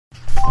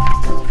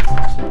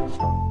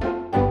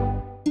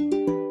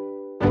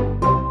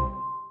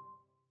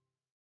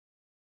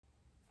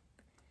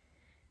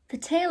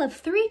Tale of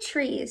Three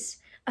Trees,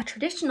 a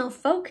traditional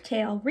folk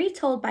tale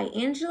retold by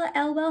Angela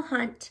Elwell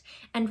Hunt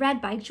and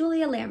read by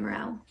Julia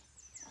Lamoureux.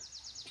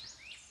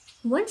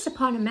 Once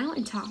upon a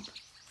mountaintop,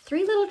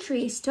 three little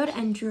trees stood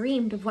and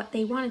dreamed of what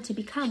they wanted to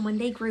become when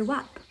they grew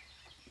up.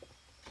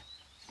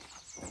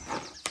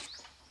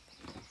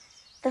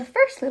 The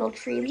first little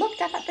tree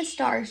looked up at the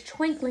stars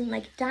twinkling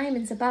like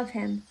diamonds above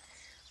him.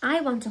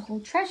 "I want to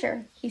hold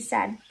treasure," he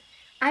said.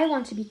 "I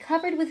want to be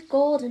covered with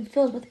gold and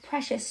filled with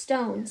precious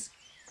stones.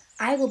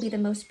 I will be the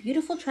most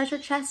beautiful treasure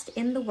chest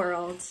in the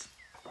world."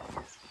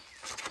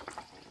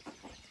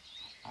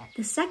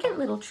 The second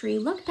little tree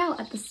looked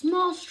out at the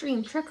small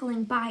stream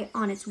trickling by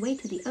on its way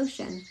to the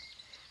ocean.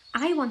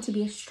 "I want to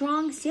be a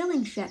strong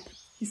sailing ship,"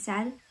 he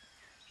said.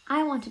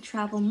 "I want to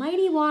travel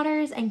mighty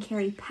waters and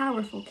carry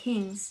powerful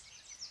kings.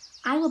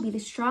 I will be the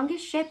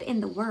strongest ship in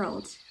the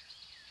world."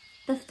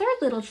 The third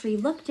little tree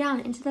looked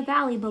down into the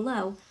valley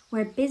below,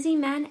 where busy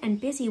men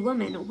and busy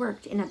women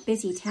worked in a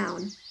busy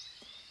town.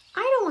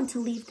 "I don't want to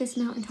leave this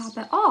mountaintop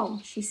at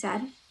all," she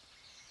said.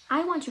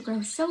 "I want to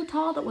grow so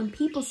tall that when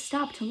people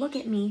stop to look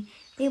at me,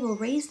 they will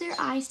raise their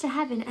eyes to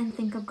heaven and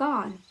think of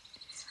God.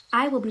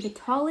 I will be the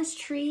tallest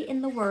tree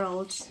in the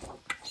world."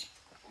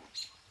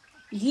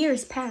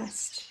 Years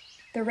passed.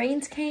 The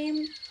rains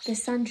came, the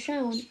sun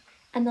shone,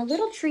 and the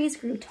little trees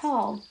grew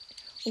tall.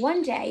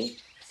 One day,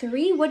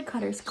 3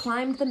 woodcutters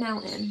climbed the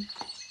mountain.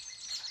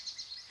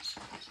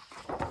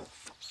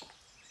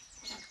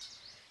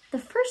 The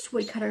first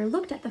woodcutter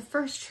looked at the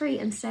first tree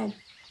and said,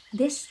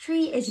 "This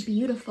tree is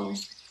beautiful.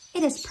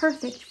 It is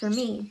perfect for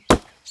me."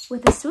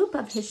 With a swoop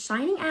of his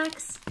shining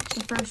axe,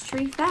 the first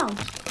tree fell.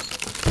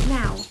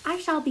 "Now I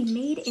shall be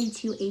made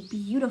into a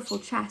beautiful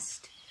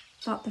chest,"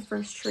 thought the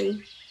first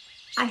tree.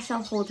 "I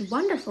shall hold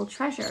wonderful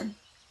treasure."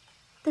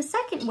 The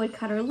second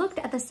woodcutter looked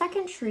at the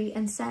second tree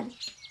and said,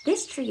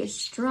 "This tree is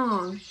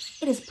strong.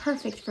 It is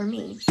perfect for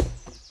me."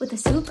 With a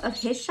swoop of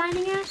his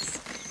shining axe,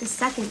 the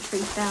second tree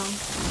fell.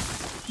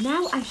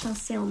 "Now I shall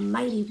sail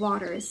mighty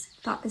waters,"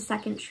 thought the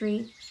second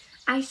tree.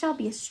 "I shall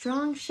be a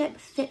strong ship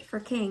fit for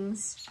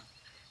kings."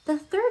 The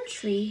third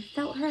tree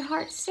felt her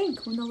heart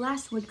sink when the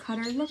last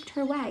woodcutter looked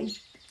her way.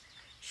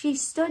 She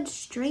stood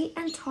straight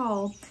and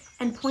tall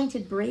and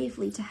pointed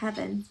bravely to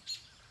heaven.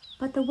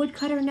 But the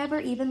woodcutter never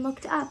even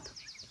looked up.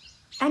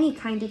 "Any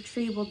kind of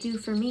tree will do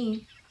for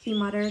me," he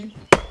muttered.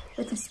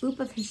 With a swoop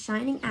of his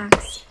shining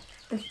axe,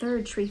 the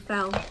third tree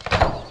fell.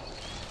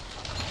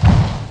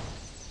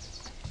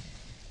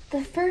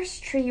 The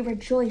first tree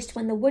rejoiced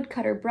when the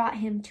woodcutter brought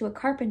him to a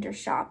carpenter's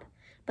shop,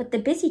 but the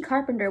busy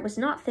carpenter was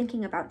not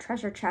thinking about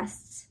treasure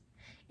chests.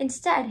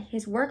 Instead,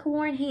 his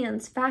work-worn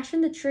hands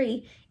fashioned the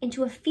tree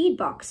into a feed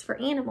box for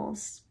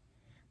animals.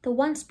 The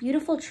once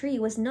beautiful tree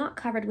was not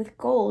covered with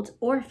gold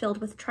or filled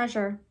with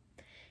treasure.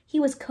 He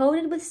was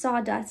coated with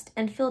sawdust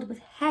and filled with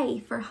hay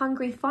for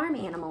hungry farm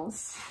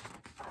animals.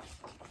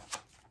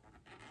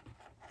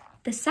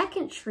 The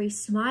second tree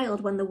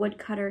smiled when the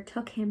woodcutter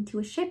took him to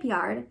a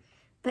shipyard,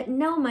 but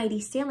no mighty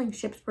sailing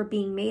ships were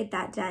being made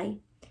that day.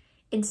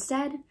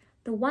 Instead,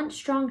 the once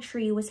strong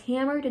tree was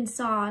hammered and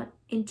sawed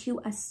into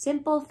a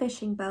simple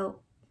fishing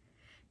boat.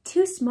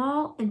 Too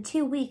small and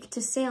too weak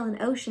to sail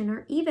an ocean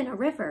or even a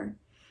river,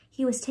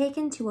 he was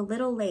taken to a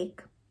little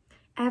lake.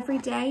 Every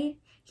day,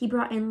 he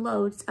brought in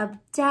loads of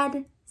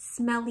dead,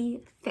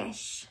 smelly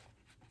fish.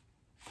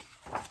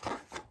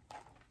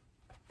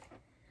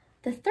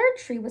 The third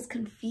tree was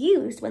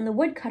confused when the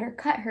woodcutter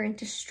cut her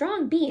into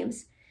strong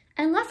beams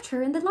and left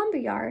her in the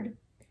lumberyard.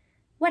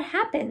 What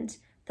happened?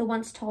 The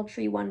once tall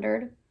tree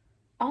wondered.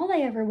 All I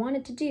ever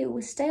wanted to do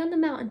was stay on the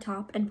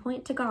mountaintop and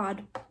point to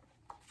God.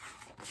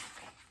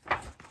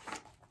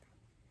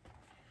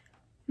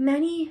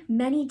 Many,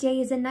 many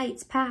days and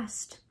nights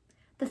passed.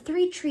 The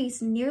 3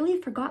 trees nearly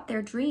forgot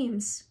their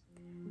dreams.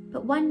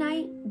 But one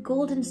night,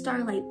 golden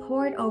starlight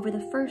poured over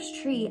the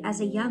first tree as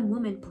a young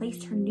woman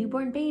placed her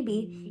newborn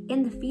baby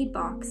in the feed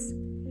box.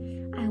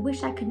 "I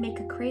wish I could make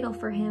a cradle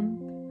for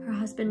him," her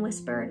husband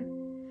whispered.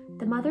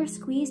 The mother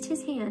squeezed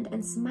his hand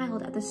and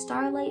smiled at the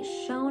starlight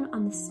shone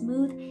on the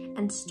smooth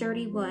and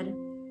sturdy wood.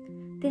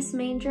 "This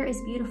manger is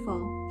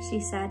beautiful," she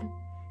said,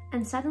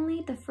 and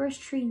suddenly the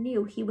first tree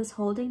knew he was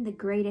holding the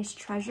greatest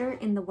treasure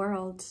in the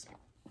world.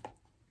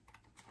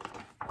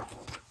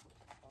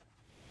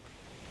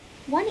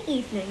 One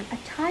evening, a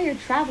tired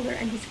traveler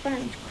and his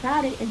friends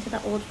crowded into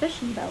the old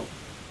fishing boat.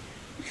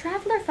 The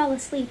traveler fell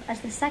asleep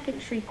as the second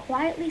tree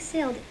quietly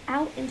sailed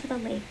out into the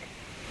lake.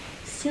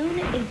 Soon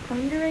a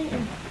thundering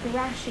and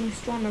thrashing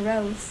storm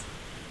arose.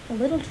 The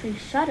little tree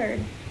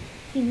shuddered.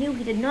 He knew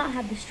he did not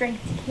have the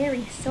strength to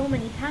carry so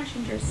many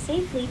passengers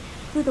safely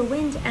through the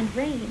wind and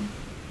rain.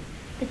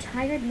 The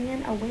tired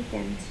man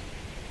awakened.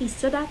 He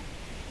stood up,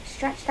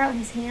 stretched out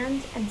his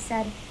hand, and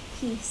said,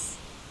 "Peace."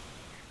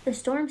 The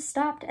storm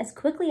stopped as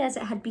quickly as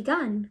it had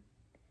begun.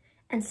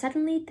 And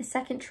suddenly the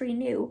second tree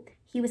knew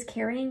he was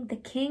carrying the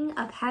King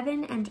of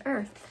heaven and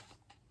earth.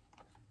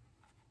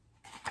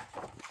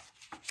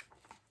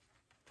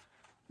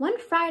 One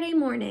Friday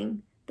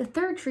morning, the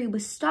third tree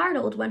was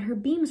startled when her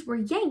beams were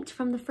yanked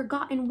from the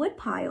forgotten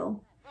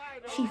woodpile.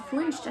 She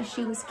flinched as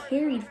she was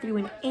carried through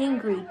an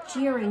angry,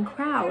 jeering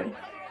crowd.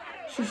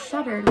 She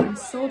shuddered when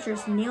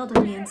soldiers nailed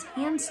a man's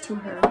hands to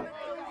her.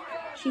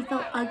 She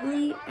felt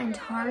ugly and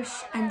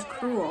harsh and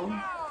cruel.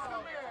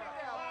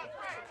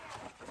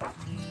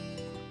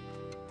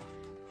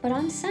 But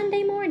on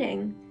Sunday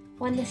morning,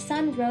 when the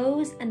sun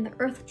rose and the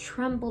earth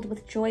trembled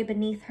with joy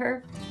beneath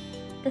her,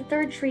 the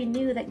third tree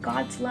knew that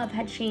God's love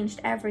had changed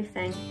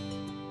everything.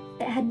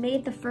 It had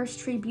made the first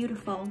tree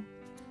beautiful.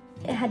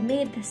 It had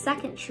made the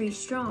second tree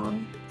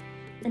strong.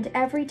 And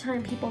every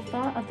time people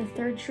thought of the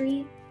third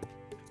tree,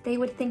 they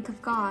would think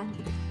of God.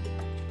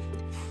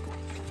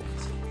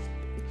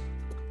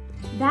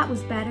 That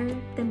was better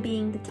than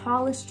being the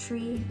tallest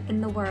tree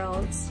in the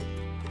world.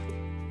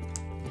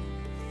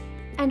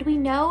 And we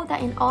know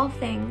that in all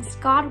things,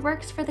 God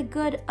works for the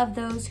good of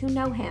those who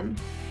know him,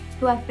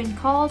 who have been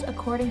called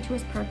according to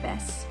his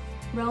purpose.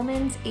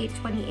 Romans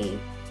 8:28.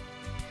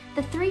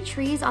 The three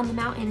trees on the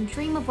mountain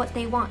dream of what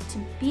they want to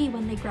be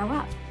when they grow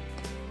up.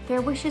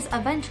 Their wishes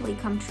eventually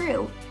come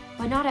true,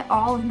 but not at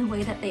all in the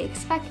way that they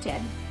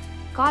expected.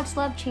 God's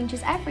love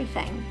changes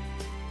everything.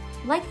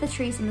 Like the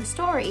trees in the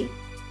story,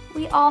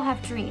 we all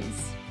have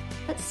dreams,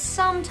 but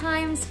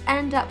sometimes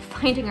end up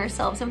finding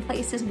ourselves in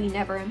places we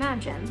never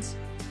imagined.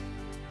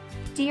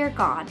 Dear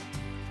God,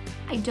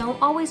 I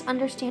don't always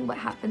understand what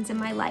happens in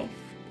my life.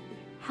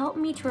 Help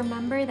me to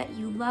remember that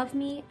you love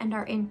me and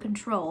are in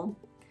control.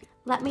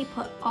 Let me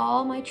put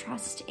all my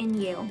trust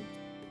in you.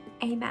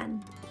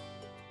 Amen.